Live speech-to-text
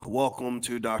Welcome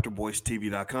to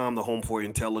drboycetv.com, the home for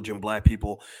intelligent Black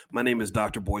people. My name is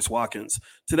Dr. Boyce Watkins.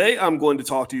 Today, I'm going to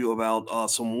talk to you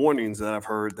about some warnings that I've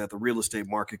heard that the real estate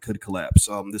market could collapse.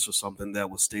 This was something that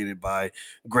was stated by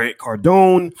Grant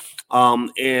Cardone,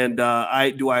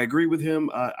 do I agree with him?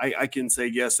 I can say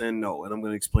yes and no, and I'm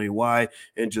going to explain why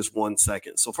in just 1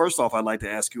 second. So first off, I'd like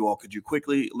to ask you all, could you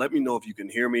quickly let me know if you can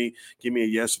hear me? Give me a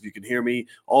yes if you can hear me.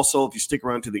 Also, if you stick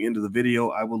around to the end of the video,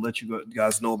 I will let you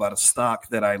guys know about a stock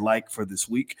that I like for this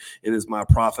week. It is my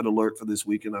profit alert for this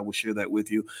week, and I will share that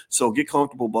with you. So get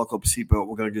comfortable, buckle up, seatbelt.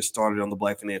 We're going to get started on the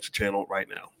Black Financial Channel right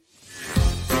now.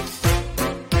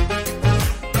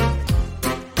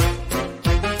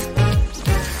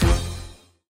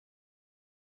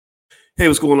 Hey,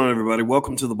 what's going on, everybody?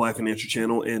 Welcome to the Black Financial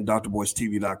Channel and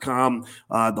drboycetv.com,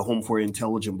 the home for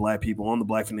intelligent Black people. On the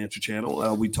Black Financial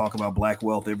Channel, we talk about Black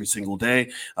wealth every single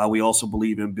day. We also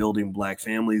believe in building Black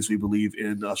families. We believe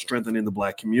in strengthening the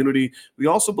Black community. We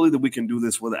also believe that we can do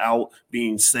this without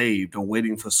being saved or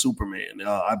waiting for Superman.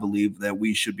 I believe that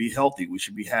we should be healthy. We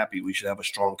should be happy. We should have a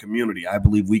strong community. I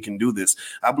believe we can do this.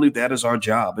 I believe that is our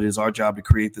job. It is our job to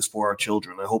create this for our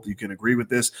children. I hope you can agree with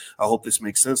this. I hope this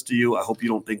makes sense to you. I hope you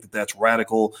don't think that that's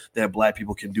radical, that Black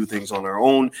people can do things on our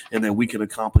own and that we can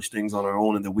accomplish things on our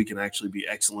own and that we can actually be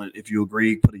excellent. If you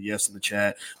agree, put a yes in the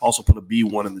chat. Also put a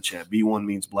B1 in the chat. B1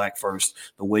 means Black first.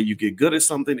 The way you get good at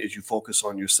something is you focus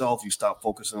on yourself. You stop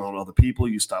focusing on other people.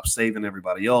 You stop saving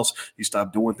everybody else. You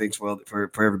stop doing things for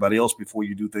everybody else before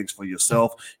you do things for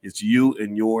yourself. It's you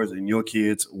and yours and your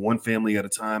kids, one family at a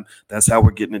time. That's how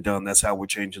we're getting it done. That's how we're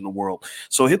changing the world.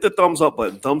 So hit the thumbs up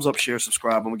button, thumbs up, share,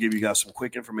 subscribe. I'm going to give you guys some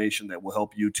quick information that will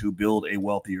help you to build a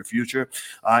wealthier future.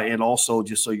 And also,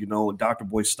 just so you know,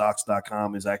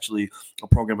 drboycestocks.com is actually a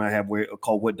program I have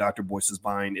called What Dr. Boyce is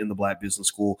Buying in the Black Business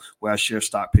School, where I share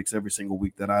stock picks every single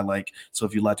week that I like. So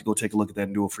if you'd like to go take a look at that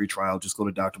and do a free trial, just go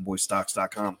to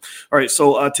drboycestocks.com. All right.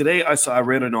 So today I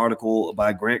read an article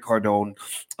by Grant Cardone,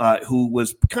 who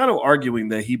was kind of arguing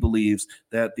that he believes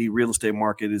that the real estate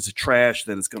market is trash,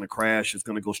 that it's going to crash, it's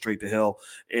going to go straight to hell.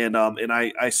 And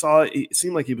I saw it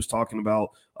seemed like he was talking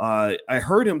about I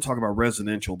heard him talk about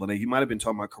residential, but he might have been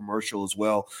talking about commercial as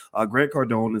well. Grant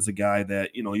Cardone is a guy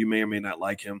that, you know, you may or may not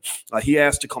like him. He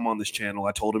asked to come on this channel.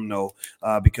 I told him no,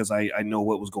 because I know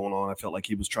what was going on. I felt like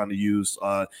he was trying to use,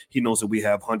 he knows that we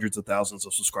have hundreds of thousands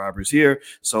of subscribers here.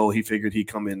 So he figured he'd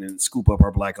come in and scoop up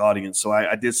our Black audience. So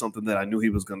I did something that I knew he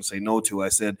was going to say no to. I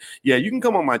said, yeah, you can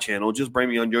come on my channel. Just bring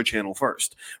me on your channel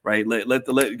first, right?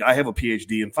 I have a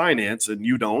PhD in finance and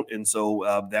you don't. And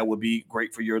so that would be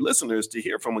great for your listeners to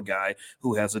hear from a guy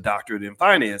who has a doctorate in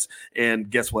finance. And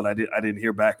guess what? I didn't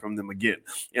hear back from them again.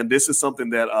 And this is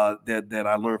something that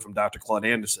I learned from Dr. Claude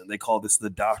Anderson. They call this the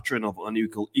doctrine of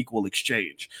unequal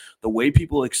exchange. The way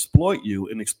people exploit you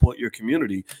and exploit your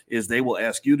community is they will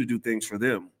ask you to do things for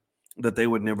them that they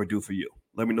would never do for you.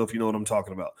 Let me know if you know what I'm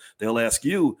talking about. They'll ask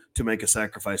you to make a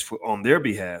sacrifice on their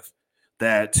behalf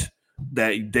that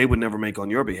they would never make on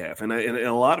your behalf. And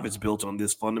a lot of it's built on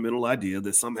this fundamental idea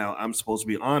that somehow I'm supposed to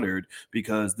be honored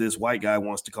because this white guy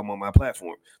wants to come on my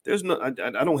platform. I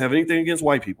don't have anything against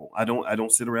white people. I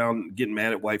don't sit around getting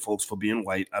mad at white folks for being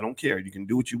white. I don't care. You can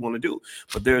do what you want to do,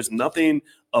 but there's nothing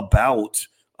about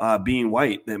being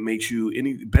white that makes you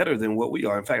any better than what we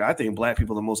are. In fact, I think Black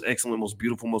people are the most excellent, most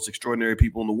beautiful, most extraordinary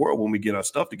people in the world when we get our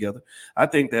stuff together. I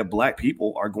think that Black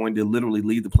people are going to literally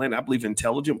lead the planet. I believe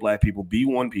intelligent Black people,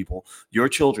 B1 people, your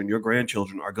children, your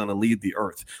grandchildren are going to lead the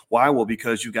earth. Why? Well,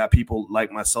 because you got people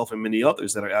like myself and many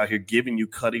others that are out here giving you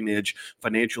cutting edge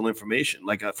financial information.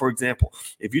 Like, for example,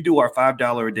 if you do our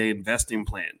 $5 a day investing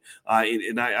plan,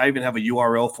 and I even have a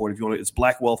URL for it. If you want to, it's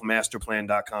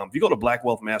blackwealthmasterplan.com. If you go to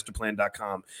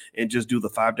blackwealthmasterplan.com and just do the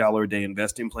 $5 a day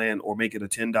investing plan or make it a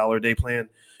 $10 a day plan,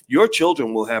 your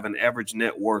children will have an average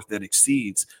net worth that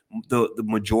exceeds the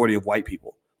majority of white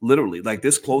people. Literally, like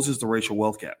this closes the racial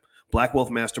wealth gap.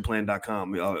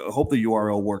 Blackwealthmasterplan.com. I hope the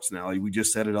URL works now. We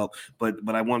just set it up, but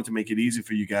I wanted to make it easy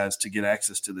for you guys to get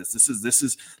access to this. This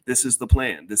is the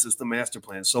plan. This is the master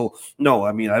plan. So no,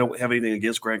 I mean, I don't have anything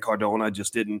against Grant Cardone. I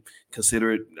just didn't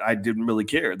consider it. I didn't really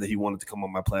care that he wanted to come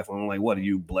on my platform. I'm like, what are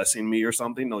you blessing me or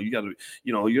something? No, you got to,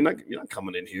 you're not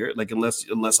coming in here like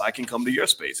unless I can come to your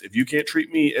space. If you can't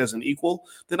treat me as an equal,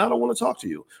 then I don't want to talk to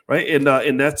you, right? And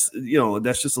that's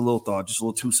that's just a little thought, just a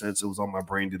little 2 cents. It was on my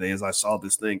brain today as I saw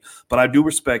this thing. but I do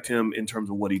respect him in terms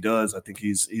of what he does. I think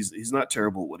he's not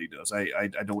terrible at what he does. I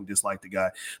don't dislike the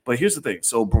guy. But here's the thing.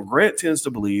 So Grant tends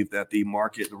to believe that the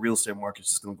real estate market is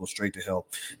just going to go straight to hell.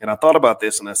 And I thought about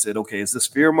this and I said, okay, is this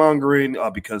fear mongering?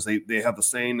 Because they have the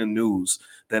saying in the news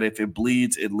that if it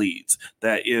bleeds, it leads.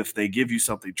 That if they give you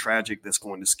something tragic that's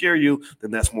going to scare you,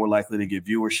 then that's more likely to get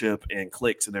viewership and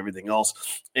clicks and everything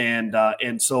else. And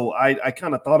so I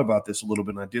kind of thought about this a little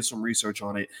bit and I did some research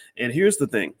on it. And here's the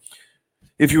thing.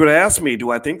 If you were to ask me, do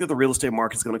I think that the real estate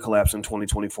market is going to collapse in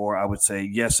 2024? I would say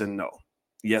yes and no.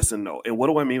 Yes and no. And what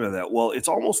do I mean by that? Well, it's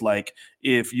almost like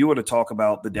if you were to talk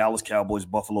about the Dallas Cowboys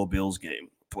Buffalo Bills game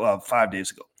 5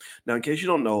 days ago. Now, in case you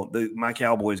don't know, my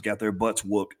Cowboys got their butts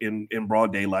whooped in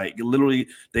broad daylight. Literally,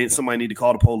 somebody need to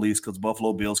call the police because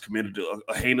Buffalo Bills committed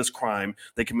a heinous crime.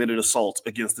 They committed assault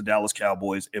against the Dallas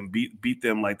Cowboys and beat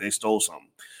them like they stole something.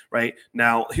 Right?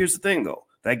 Now, here's the thing, though.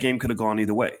 That game could have gone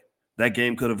either way. That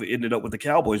game could have ended up with the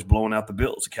Cowboys blowing out the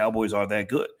Bills. The Cowboys are that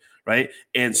good. Right.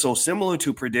 And so similar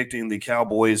to predicting the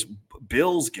Cowboys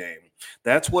Bills game,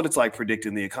 that's what it's like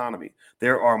predicting the economy.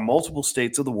 There are multiple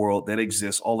states of the world that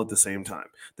exist all at the same time.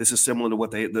 This is similar to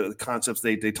what the concepts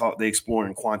they explore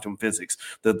in quantum physics.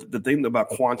 The thing about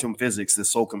quantum physics that's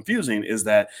so confusing is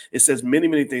that it says many,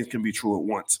 many things can be true at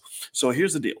once. So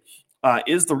here's the deal.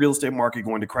 Is the real estate market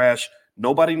going to crash?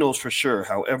 Nobody knows for sure.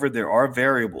 However, there are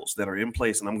variables that are in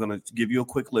place, and I'm going to give you a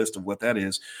quick list of what that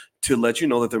is to let you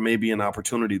know that there may be an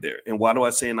opportunity there. And why do I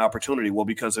say an opportunity? Well,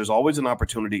 because there's always an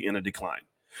opportunity in a decline.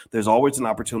 There's always an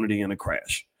opportunity in a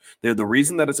crash. The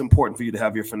reason that it's important for you to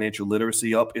have your financial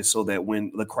literacy up is so that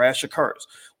when the crash occurs,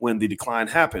 when the decline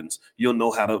happens, you'll know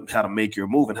how to make your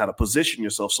move and how to position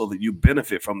yourself so that you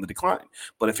benefit from the decline.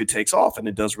 But if it takes off and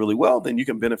it does really well, then you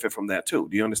can benefit from that too.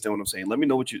 Do you understand what I'm saying? Let me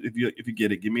know if you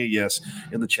get it. Give me a yes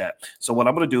in the chat. So what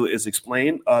I'm going to do is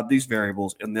explain these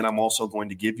variables, and then I'm also going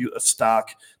to give you a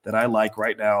stock that I like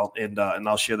right now, and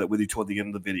I'll share that with you toward the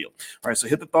end of the video. All right, so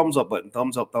hit the thumbs up button,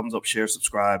 thumbs up, share,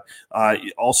 subscribe.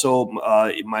 Also,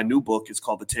 my new book is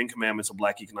called The 10 Commandments of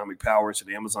Black Economic Power. It's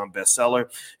an Amazon bestseller.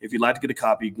 If you'd like to get a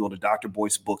copy, you can go to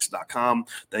drboycebooks.com.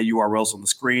 That URL's on the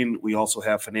screen. We also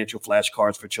have financial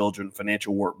flashcards for children,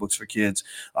 financial workbooks for kids.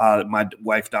 My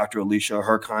wife, Dr. Alicia,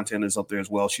 her content is up there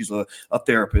as well. She's a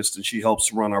therapist, and she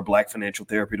helps run our Black Financial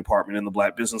Therapy department in the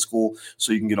Black Business School.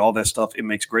 So you can get all that stuff. It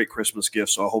makes great Christmas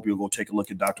gifts. So I hope you'll go take a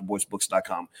look at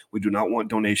drboycebooks.com. We do not want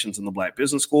donations in the Black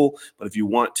Business School, but if you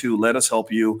want to let us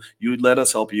help you, let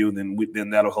us help you, then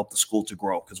that'll help the school to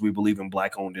grow because we believe in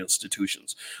Black-owned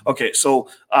institutions. Okay, so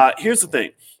here's the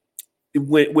thing.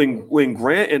 When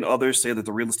Grant and others say that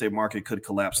the real estate market could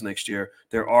collapse next year,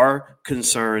 there are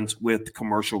concerns with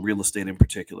commercial real estate in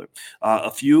particular. A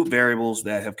few variables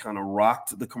that have kind of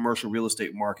rocked the commercial real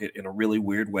estate market in a really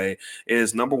weird way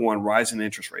is, number one, rising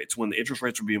interest rates. When the interest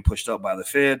rates were being pushed up by the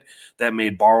Fed, that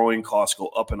made borrowing costs go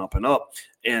up and up and up.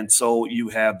 And so you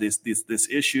have this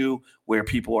issue where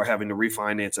people are having to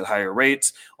refinance at higher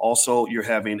rates. Also, you're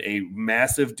having a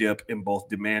massive dip in both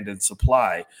demand and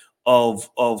supply of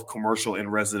commercial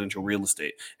and residential real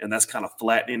estate. And that's kind of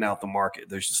flattening out the market.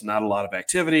 There's just not a lot of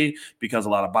activity because a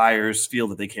lot of buyers feel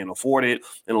that they can't afford it.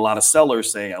 And a lot of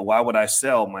sellers say, why would I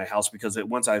sell my house? Because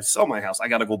once I sell my house, I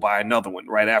got to go buy another one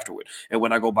right afterward. And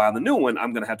when I go buy the new one,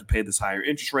 I'm going to have to pay this higher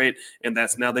interest rate. And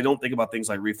that's now they don't think about things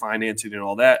like refinancing and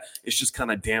all that. It's just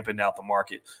kind of dampened out the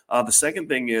market. The second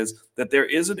thing is that there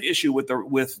is an issue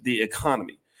with the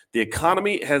economy. The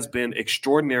economy has been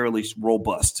extraordinarily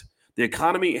robust. The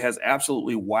economy has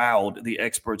absolutely wowed the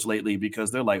experts lately because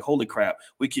they're like, holy crap,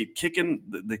 we keep kicking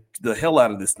the hell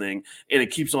out of this thing and it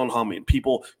keeps on humming.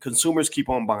 Consumers keep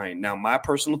on buying. Now, my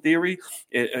personal theory,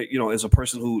 as a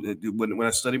person who,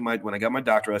 when I got my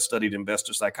doctorate, I studied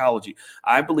investor psychology.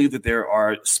 I believe that there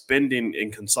are spending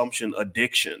and consumption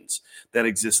addictions that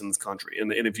exist in this country.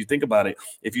 And if you think about it,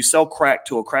 if you sell crack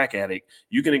to a crack addict,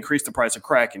 you can increase the price of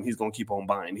crack and he's going to keep on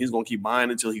buying. He's going to keep buying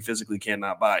until he physically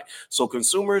cannot buy. So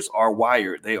consumers are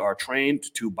wired. They are trained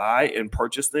to buy and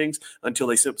purchase things until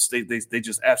they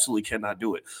just absolutely cannot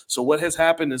do it. So what has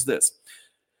happened is this.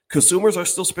 Consumers are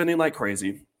still spending like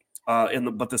crazy.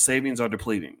 But the savings are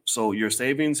depleting. So your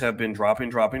savings have been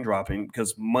dropping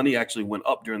because money actually went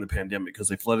up during the pandemic because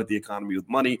they flooded the economy with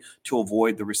money to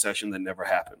avoid the recession that never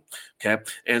happened. Okay.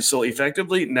 And so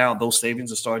effectively now those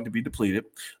savings are starting to be depleted.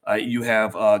 You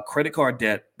have credit card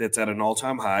debt that's at an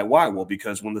all-time high. Why? Well,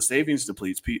 because when the savings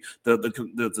depletes,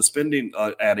 the spending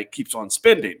addict keeps on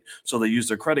spending. So they use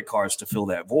their credit cards to fill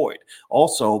that void.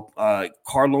 Also,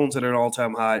 car loans at an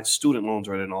all-time high, student loans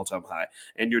are at an all-time high,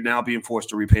 and you're now being forced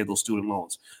to repay those student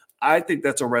loans. I think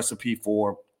that's a recipe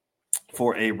for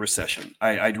for a recession.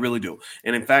 I really do.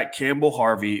 And in fact, Campbell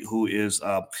Harvey, who is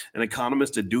an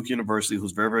economist at Duke University,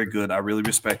 who's very, very good. I really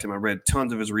respect him. I read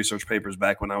tons of his research papers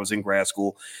back when I was in grad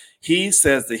school. He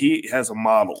says that he has a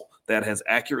model that has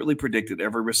accurately predicted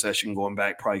every recession going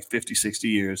back probably 50, 60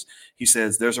 years. He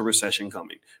says there's a recession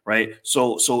coming, right?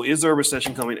 So is there a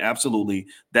recession coming? Absolutely.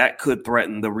 That could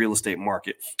threaten the real estate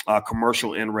market,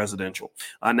 commercial and residential.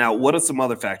 Now, what are some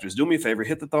other factors? Do me a favor,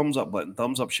 hit the thumbs up button,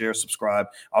 thumbs up, share, subscribe.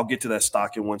 I'll get to that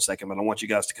stock in 1 second, but I want you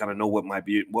guys to kind of know what might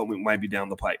be down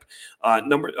the pipe.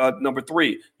 Number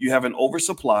three, you have an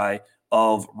oversupply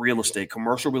of real estate,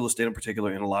 commercial real estate in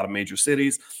particular, in a lot of major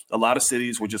cities. A lot of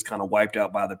cities were just kind of wiped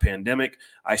out by the pandemic.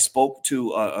 I spoke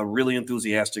to a really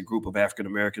enthusiastic group of African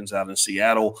Americans out in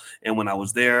Seattle. And when I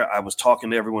was there, I was talking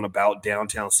to everyone about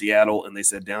downtown Seattle. And they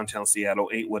said downtown Seattle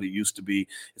ain't what it used to be.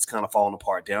 It's kind of falling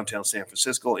apart. Downtown San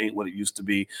Francisco ain't what it used to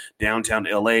be. Downtown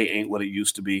LA ain't what it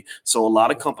used to be. So a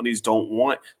lot of companies don't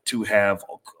want to have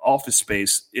office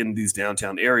space in these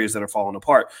downtown areas that are falling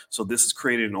apart. So this has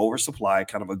created an oversupply,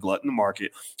 kind of a glut in the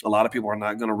market. A lot of people are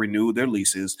not going to renew their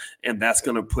leases, and that's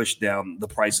going to push down the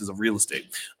prices of real estate.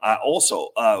 Also,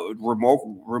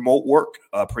 remote work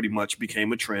pretty much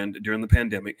became a trend during the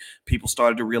pandemic. People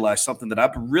started to realize something that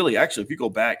I've really, actually, if you go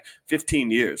back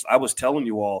 15 years, I was telling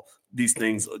you all these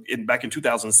things back in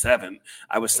 2007.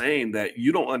 I was saying that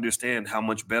you don't understand how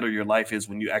much better your life is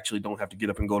when you actually don't have to get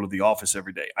up and go to the office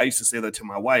every day. I used to say that to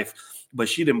my wife, but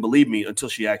she didn't believe me until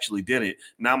she actually did it.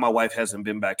 Now my wife hasn't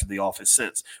been back to the office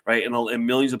since, right? And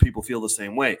millions of people feel the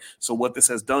same way. So what this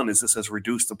has done is this has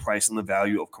reduced the price and the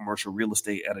value of commercial real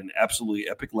estate at an absolutely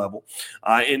epic level.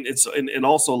 And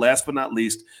also, last but not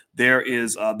least,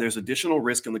 there's additional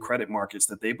risk in the credit markets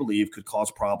that they believe could cause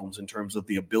problems in terms of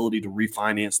the ability to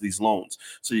refinance these loans.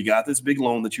 So you got this big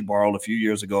loan that you borrowed a few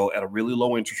years ago at a really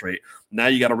low interest rate. Now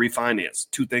you got to refinance.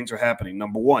 Two things are happening.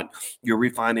 Number one, you're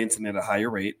refinancing at a higher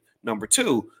rate. Number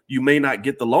two, you may not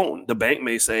get the loan. The bank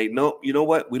may say, no, you know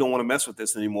what? We don't want to mess with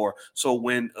this anymore. So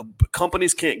when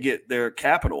companies can't get their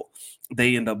capital,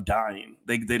 they end up dying.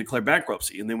 They declare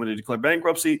bankruptcy. And then when they declare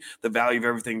bankruptcy, the value of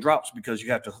everything drops because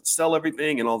you have to sell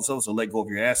everything and all this other, so let go of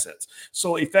your assets.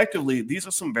 So effectively, these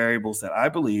are some variables that I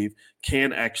believe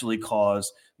can actually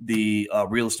cause the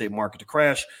real estate market to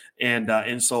crash.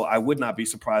 And so I would not be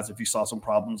surprised if you saw some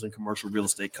problems in commercial real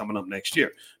estate coming up next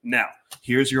year. Now,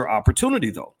 here's your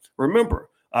opportunity, though. Remember,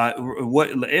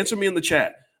 answer me in the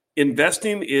chat.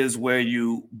 Investing is where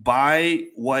you buy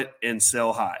what and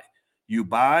sell high. You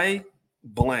buy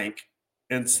blank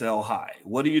and sell high.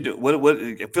 What do you do?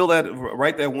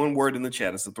 Write that one word in the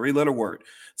chat. It's a 3-letter word.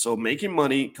 So making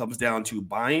money comes down to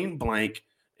buying blank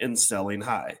and selling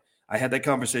high. I had that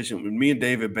conversation when me and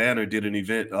David Banner did an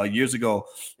event years ago,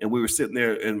 and we were sitting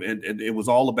there, and it was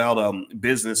all about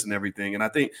business and everything. And I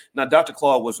think now Dr.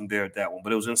 Claude wasn't there at that one,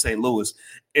 but it was in St. Louis,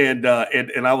 and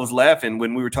I was laughing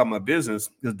when we were talking about business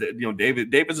because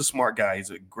David's a smart guy. He's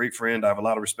a great friend. I have a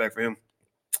lot of respect for him,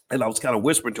 and I was kind of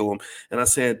whispering to him, and I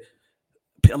said,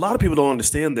 a lot of people don't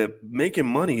understand that making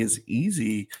money is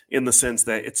easy in the sense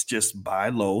that it's just buy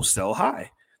low, sell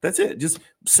high. That's it. Just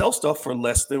sell stuff for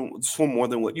more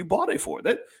than what you bought it for.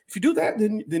 That if you do that,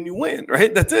 then you win,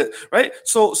 right? That's it, right?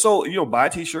 So buy a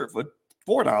t-shirt for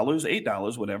 $4,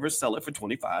 $8, whatever, sell it for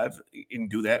 $25, and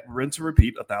do that, rinse and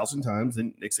repeat 1,000 times,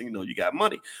 and next thing you know, you got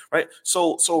money, right?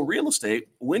 So real estate,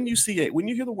 when you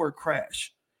hear the word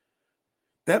crash,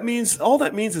 all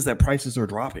that means is that prices are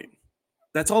dropping.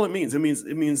 That's all it means. It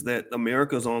means that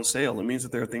America's on sale. It means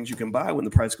that there are things you can buy when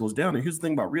the price goes down. And here's the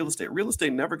thing about real estate. Real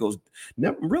estate never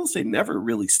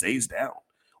really stays down.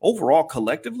 Overall,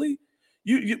 collectively,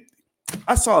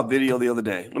 I saw a video the other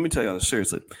day. Let me tell you this,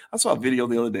 seriously. I saw a video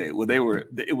the other day where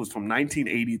it was from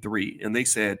 1983, and they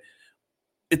said,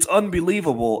 it's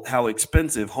unbelievable how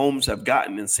expensive homes have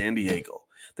gotten in San Diego.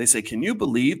 They say, can you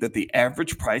believe that the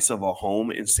average price of a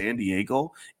home in San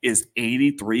Diego is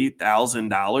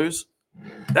 $83,000?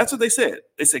 That's what they said.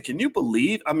 They said, can you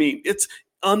believe? I mean, it's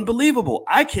unbelievable.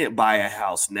 I can't buy a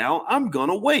house now. I'm going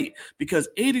to wait because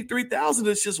 $83,000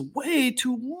 is just way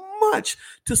too much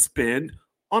to spend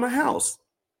on a house.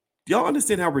 Do y'all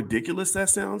understand how ridiculous that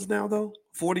sounds now, though?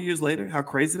 40 years later, how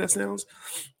crazy that sounds?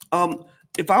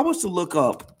 If I was to look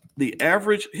up the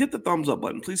average, hit the thumbs up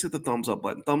button. Please hit the thumbs up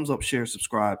button. Thumbs up, share,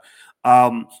 subscribe.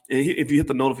 If you hit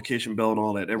the notification bell and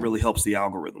all that, that really helps the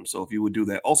algorithm. So if you would do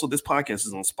that. Also, this podcast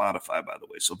is on Spotify, by the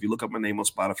way. So if you look up my name on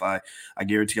Spotify, I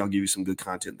guarantee I'll give you some good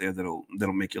content there that'll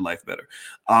make your life better.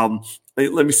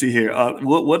 Let me see here.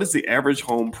 What is the average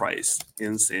home price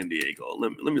in San Diego?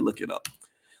 Let me look it up.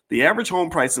 The average home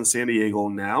price in San Diego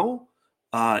now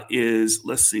is,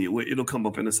 let's see, it'll come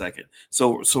up in a second.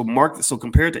 So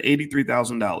compared to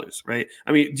 $83,000, right?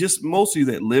 I mean, just most of you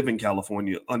that live in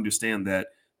California understand that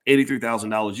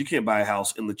 $83,000, you can't buy a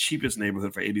house in the cheapest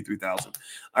neighborhood for $83,000.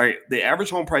 All right, the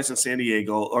average home price in San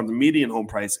Diego, or the median home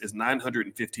price, is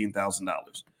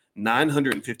 $915,000.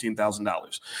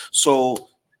 $915,000. So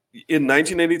in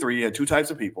 1983, you had two types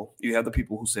of people. You had the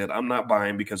people who said, I'm not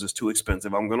buying because it's too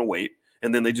expensive, I'm going to wait.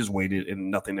 And then they just waited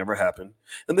and nothing ever happened.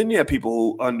 And then you had people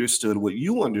who understood what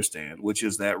you understand, which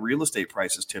is that real estate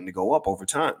prices tend to go up over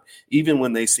time. Even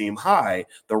when they seem high,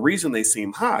 the reason they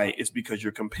seem high is because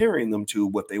you're comparing them to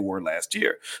what they were last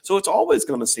year. So it's always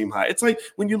going to seem high. It's like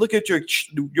when you look at your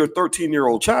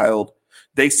 13-year-old child,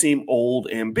 they seem old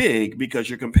and big because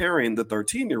you're comparing the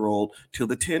 13-year-old to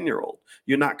the 10-year-old.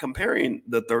 You're not comparing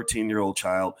the 13-year-old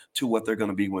child to what they're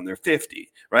going to be when they're 50,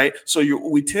 right? So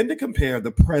we tend to compare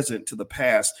the present to the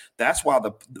past. That's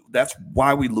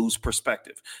why we lose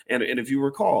perspective. And if you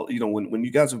recall, when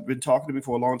you guys have been talking to me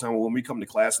for a long time, when we come to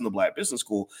class in the Black Business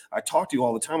School, I talk to you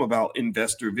all the time about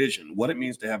investor vision, what it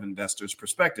means to have investors'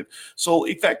 perspective. So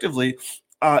effectively,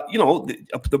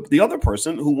 the other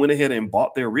person who went ahead and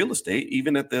bought their real estate,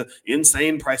 even at the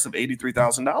insane price of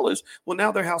 $83,000, well,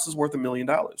 now their house is worth $1 million.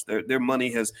 Their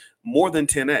money has more than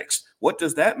 10x. What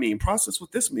does that mean? Process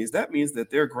what this means. That means that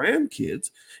their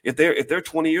grandkids, if they're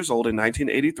 20 years old in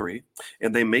 1983,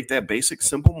 and they make that basic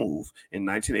simple move in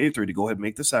 1983 to go ahead and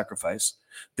make the sacrifice,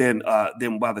 then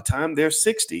by the time they're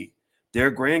 60, their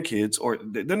grandkids, or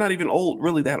they're not even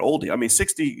really that old. I mean,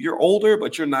 60, you're older,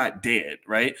 but you're not dead,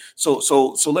 right? So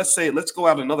let's go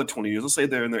out another 20 years. Let's say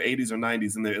they're in their 80s or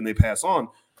 90s and they pass on.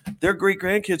 Their great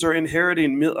grandkids are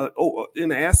inheriting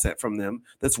an asset from them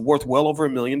that's worth well over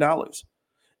 $1 million.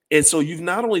 And so you've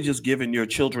not only just given your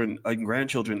children and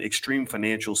grandchildren extreme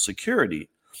financial security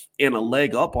and a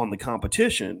leg up on the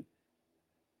competition,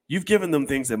 you've given them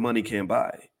things that money can't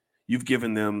buy. You've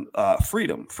given them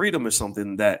freedom. Freedom is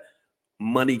something that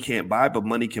money can't buy, but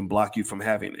money can block you from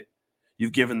having it.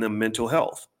 You've given them mental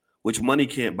health, which money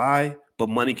can't buy, but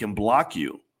money can block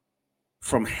you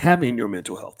from having your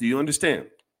mental health. Do you understand?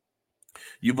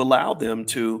 You've allowed them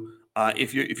to,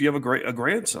 if you have a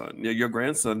grandson, your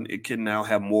grandson, it can now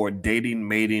have more dating,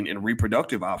 mating, and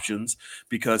reproductive options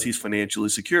because he's financially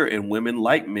secure. And women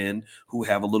like men who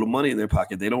have a little money in their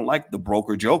pocket. They don't like the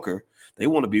broker joker. They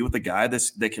want to be with a guy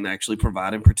that can actually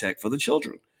provide and protect for the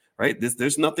children. Right?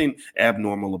 There's nothing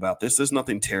abnormal about this. There's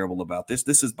nothing terrible about this.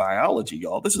 This is biology,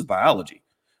 y'all. This is biology.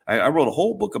 I wrote a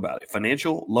whole book about it,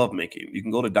 Financial Lovemaking. You can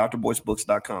go to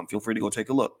drboycebooks.com. Feel free to go take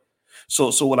a look.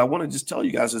 So what I want to just tell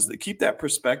you guys is to keep that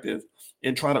perspective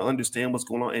and try to understand what's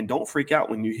going on. And don't freak out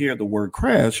when you hear the word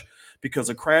crash, because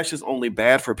a crash is only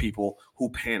bad for people who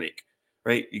panic.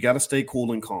 Right? You got to stay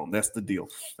cool and calm. That's the deal.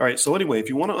 All right. So anyway, if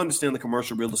you want to understand the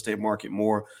commercial real estate market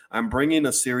more, I'm bringing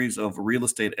a series of real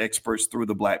estate experts through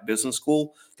the Black Business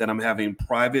School that I'm having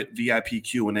private VIP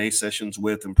Q&A sessions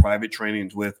with and private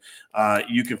trainings with.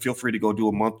 You can feel free to go do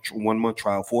a 1 month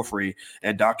trial for free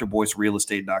at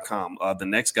drboycerealestate.com. The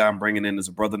next guy I'm bringing in is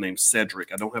a brother named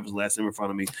Cedric. I don't have his last name in front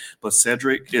of me, but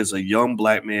Cedric is a young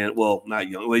Black man. Well, not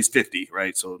young. Well, he's 50,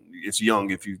 right? So it's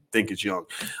young if you think it's young.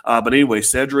 But anyway,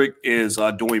 Cedric is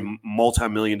doing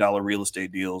multi-million-dollar real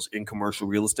estate deals in commercial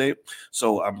real estate.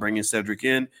 So I'm bringing Cedric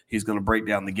in. He's going to break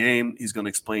down the game. He's going to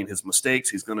explain his mistakes.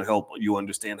 He's going to help you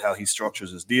understand how he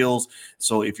structures his deals.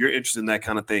 So if you're interested in that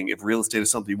kind of thing, if real estate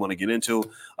is something you want to get into,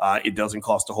 it doesn't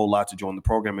cost a whole lot to join the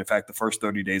program. In fact, the first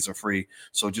 30 days are free.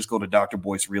 So just go to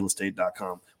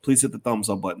drboycerealestate.com. Please hit the thumbs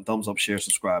up button, thumbs up, share,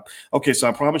 subscribe. Okay, so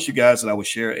I promised you guys that I would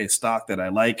share a stock that I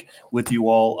like with you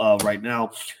all right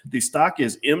now. The stock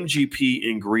is MGP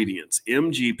Ingredients.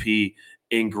 MGP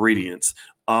Ingredients.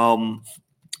 So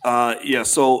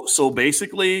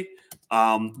basically,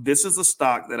 this is a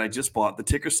stock that I just bought. The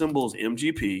ticker symbol is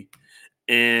MGP,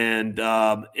 and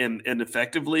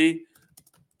effectively,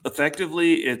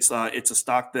 it's a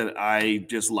stock that I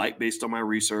just like based on my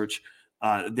research.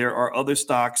 There are other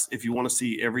stocks. If you want to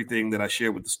see everything that I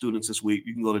share with the students this week,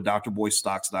 you can go to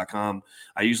drboycestocks.com.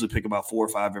 I usually pick about 4 or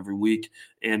 5 every week.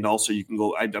 And also you can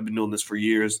go, I've been doing this for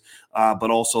years.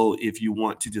 But also if you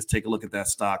want to just take a look at that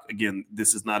stock, again,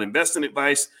 this is not investment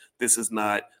advice. This is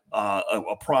not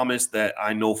a promise that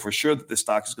I know for sure that this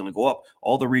stock is going to go up.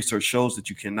 All the research shows that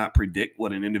you cannot predict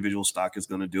what an individual stock is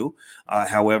going to do.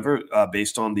 However,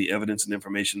 based on the evidence and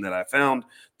information that I found,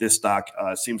 this stock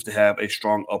seems to have a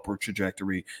strong upward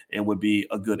trajectory and would be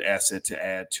a good asset to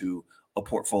add to a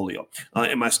portfolio.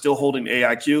 Am I still holding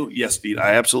AIQ? Yes, Pete,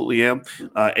 I absolutely am.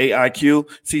 AIQ.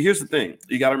 See, here's the thing.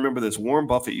 You got to remember this. Warren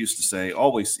Buffett used to say,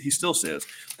 always, he still says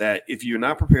that if you're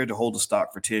not prepared to hold a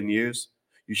stock for 10 years,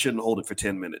 you shouldn't hold it for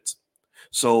 10 minutes.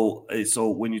 So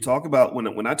when you talk about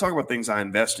when I talk about things I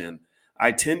invest in,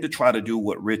 I tend to try to do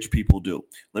what rich people do.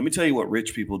 Let me tell you what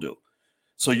rich people do.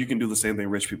 So you can do the same thing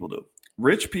rich people do.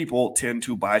 Rich people tend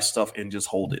to buy stuff and just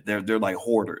hold it. They're like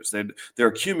hoarders. They're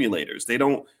accumulators. They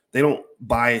don't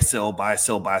buy, sell, buy,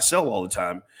 sell all the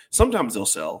time. Sometimes they'll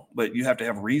sell, but you have to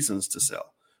have reasons to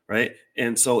sell, right?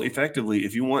 And so effectively,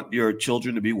 if you want your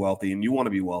children to be wealthy and you want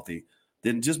to be wealthy,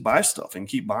 then just buy stuff and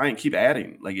keep buying, keep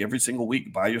adding. Like every single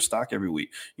week, buy your stock every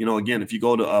week. Again, if you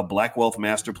go to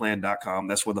blackwealthmasterplan.com,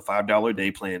 that's where the $5 a day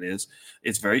plan is.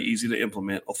 It's very easy to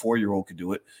implement. A 4-year-old could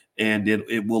do it. And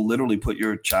it will literally put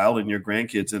your child and your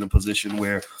grandkids in a position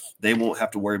where they won't have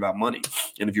to worry about money.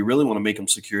 And if you really want to make them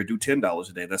secure, do $10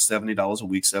 a day. That's $70 a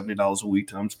week. $70 a week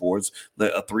times four is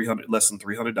less than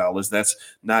 $300. That's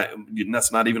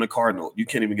not even a car note. You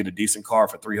can't even get a decent car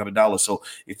for $300. So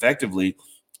effectively,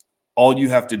 all you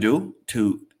have to do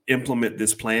to implement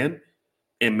this plan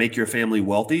and make your family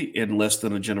wealthy in less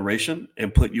than a generation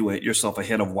and put yourself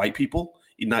ahead of white people,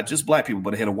 not just black people,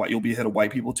 but you'll be ahead of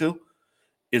white people too,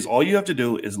 is all you have to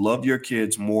do is love your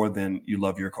kids more than you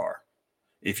love your car.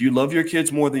 If you love your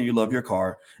kids more than you love your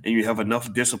car and you have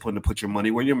enough discipline to put your money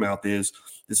where your mouth is,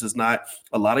 this is not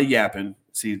a lot of yapping.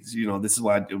 See, this is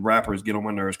why rappers get on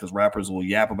my nerves, because rappers will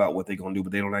yap about what they're going to do,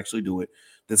 but they don't actually do it.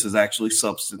 This is actually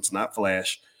substance, not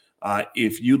flash.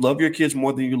 If you love your kids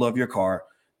more than you love your car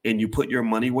and you put your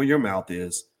money where your mouth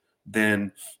is,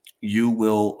 then you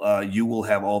will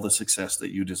have all the success that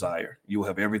you desire. You will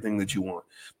have everything that you want.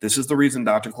 This is the reason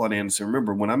Dr. Claude Anderson,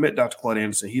 remember when I met Dr. Claude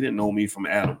Anderson, he didn't know me from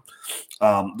Adam.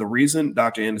 The reason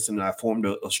Dr. Anderson and I formed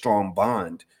a strong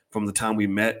bond from the time we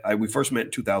met, we first met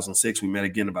in 2006. We met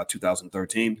again about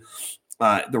 2013.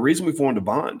 The reason we formed a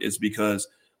bond is because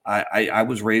I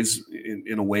was raised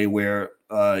in a way where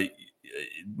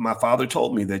my father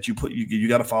told me that you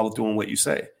got to follow through on what you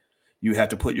say. You have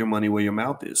to put your money where your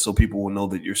mouth is so people will know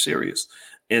that you're serious.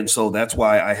 And so that's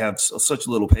why I have such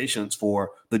little patience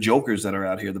for the jokers that are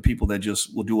out here, the people that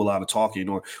just will do a lot of talking,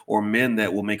 or men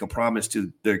that will make a promise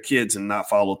to their kids and not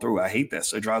follow through. I hate that.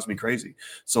 So it drives me crazy.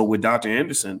 So with Dr.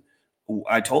 Anderson,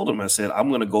 I told him, I said, I'm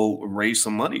going to go raise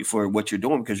some money for what you're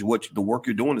doing, because the work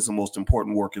you're doing is the most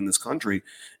important work in this country.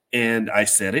 And I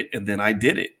said it, and then I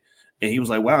did it. And he was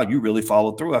like, wow, you really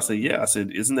followed through. I said, yeah. I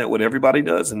said, isn't that what everybody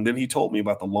does? And then he told me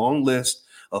about the long list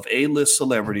of A-list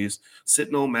celebrities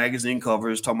sitting on magazine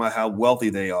covers talking about how wealthy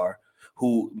they are,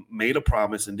 who made a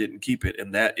promise and didn't keep it.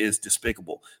 And that is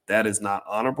despicable. That is not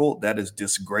honorable. That is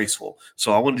disgraceful.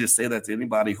 So I want to just say that to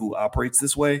anybody who operates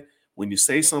this way. When you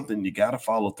say something, you got to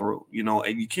follow through,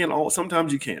 and you can't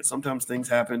sometimes you can't. Sometimes things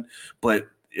happen. But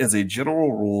as a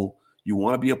general rule, you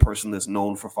want to be a person that's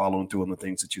known for following through on the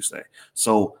things that you say.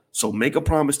 So make a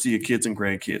promise to your kids and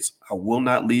grandkids. I will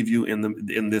not leave you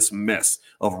in this mess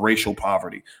of racial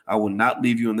poverty. I will not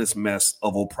leave you in this mess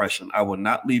of oppression. I will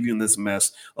not leave you in this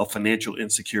mess of financial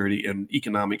insecurity and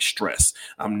economic stress.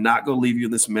 I'm not going to leave you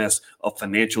in this mess of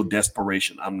financial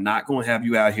desperation. I'm not going to have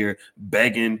you out here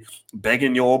begging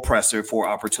your oppressor for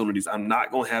opportunities. I'm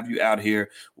not going to have you out here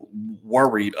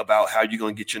worried about how you're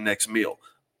going to get your next meal.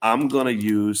 I'm going to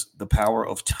use the power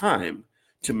of time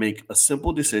to make a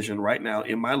simple decision right now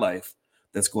in my life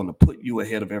that's going to put you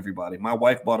ahead of everybody. My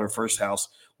wife bought her first house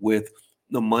with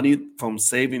the money from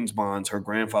savings bonds her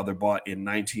grandfather bought in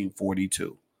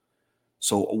 1942.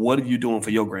 So what are you doing for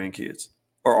your grandkids?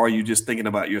 Or are you just thinking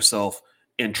about yourself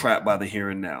and trapped by the here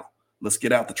and now? Let's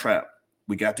get out the trap.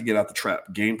 We got to get out the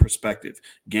trap. Gain perspective.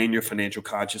 Gain your financial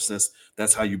consciousness.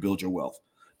 That's how you build your wealth.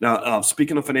 Now,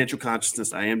 speaking of financial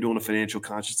consciousness, I am doing a financial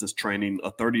consciousness training, a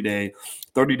 30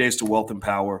 days to wealth and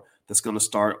power, that's going to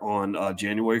start on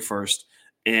January 1st.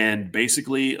 And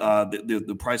basically,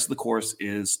 the price of the course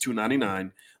is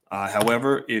 $299.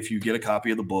 However, if you get a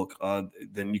copy of the book,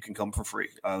 then you can come for free.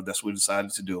 That's what we decided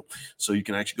to do. So you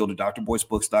can actually go to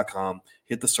drboycebooks.com,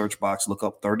 hit the search box, look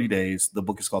up 30 days. The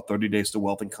book is called 30 Days to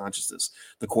Wealth and Consciousness.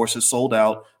 The course is sold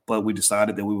out, but we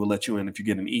decided that we would let you in if you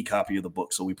get an e-copy of the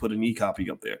book. So we put an e-copy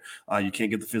up there. You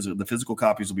can't get the physical. The physical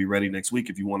copies will be ready next week.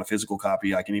 If you want a physical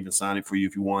copy, I can even sign it for you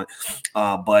if you want.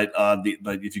 But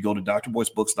if you go to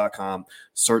drboycebooks.com,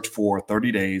 search for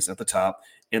 30 days at the top.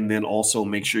 And then also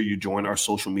make sure you join our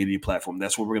social media platform.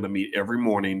 That's where we're going to meet every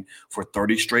morning for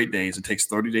 30 straight days. It takes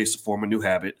 30 days to form a new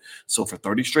habit. So for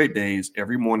 30 straight days,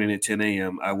 every morning at 10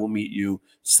 a.m., I will meet you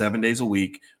 7 days a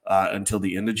week until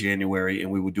the end of January. And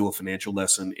we will do a financial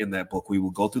lesson in that book. We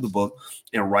will go through the book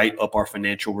and write up our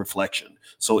financial reflection.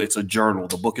 So it's a journal.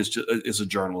 The book is a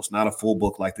journal. It's not a full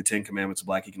book like the 10 Commandments of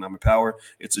Black Economic Power.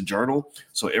 It's a journal.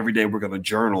 So every day we're going to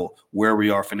journal where we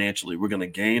are financially. We're going to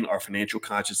gain our financial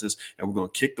consciousness, and we're going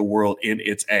to kick the world in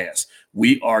its ass.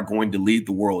 We are going to lead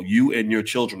the world. You and your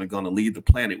children are going to lead the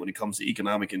planet when it comes to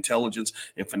economic intelligence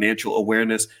and financial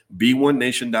awareness.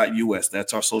 B1Nation.us.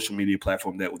 That's our social media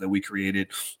platform that we created.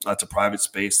 It's a private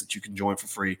space that you can join for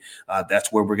free.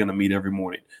 That's where we're going to meet every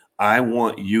morning. I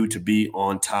want you to be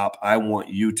on top. I want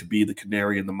you to be the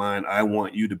canary in the mine. I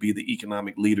want you to be the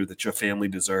economic leader that your family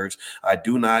deserves. I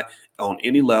do not, on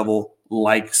any level,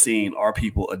 like seeing our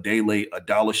people a day late, a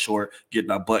dollar short, getting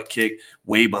our butt kicked,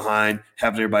 way behind,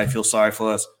 having everybody feel sorry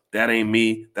for us. That ain't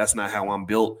me. That's not how I'm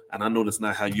built. And I know that's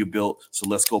not how you built. So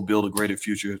let's go build a greater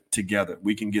future together.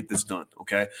 We can get this done.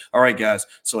 Okay. All right, guys.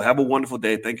 So have a wonderful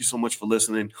day. Thank you so much for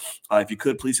listening. If you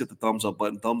could, please hit the thumbs up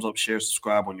button, thumbs up, share,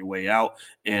 subscribe on your way out.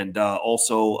 And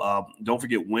also, don't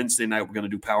forget, Wednesday night, we're going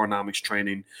to do Powernomics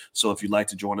training. So if you'd like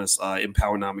to join us in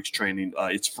Powernomics training,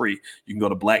 it's free. You can go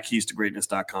to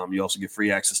blackkeystogreatness.com. You also get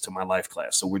free access to my life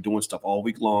class. So we're doing stuff all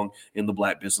week long in the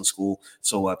Black Business School.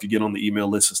 So if you get on the email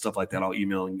list and stuff like that, I'll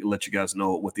email and let you guys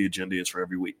know what the agenda is for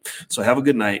every week. So have a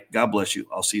good night. God bless you.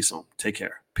 I'll see you soon. Take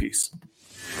care. Peace.